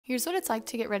Here's what it's like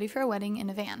to get ready for a wedding in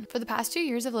a van. For the past 2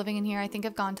 years of living in here, I think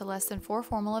I've gone to less than 4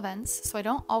 formal events, so I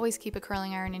don't always keep a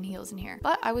curling iron and heels in here.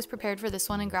 But I was prepared for this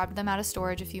one and grabbed them out of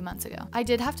storage a few months ago. I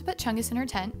did have to put Chungus in her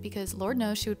tent because Lord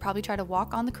knows she would probably try to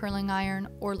walk on the curling iron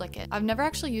or lick it. I've never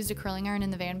actually used a curling iron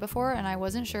in the van before, and I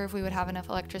wasn't sure if we would have enough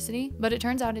electricity, but it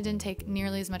turns out it didn't take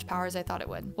nearly as much power as I thought it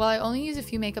would. While I only use a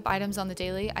few makeup items on the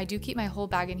daily, I do keep my whole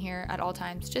bag in here at all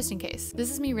times just in case. This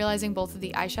is me realizing both of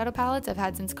the eyeshadow palettes I've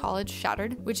had since college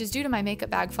shattered, which is due to my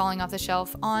makeup bag falling off the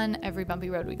shelf on every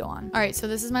bumpy road we go on. Alright, so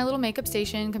this is my little makeup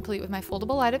station, complete with my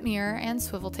foldable light-up mirror and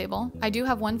swivel table. I do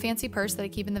have one fancy purse that I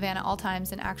keep in the van at all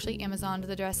times, and actually Amazoned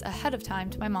the dress ahead of time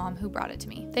to my mom, who brought it to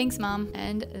me. Thanks, Mom.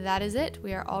 And that is it.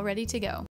 We are all ready to go.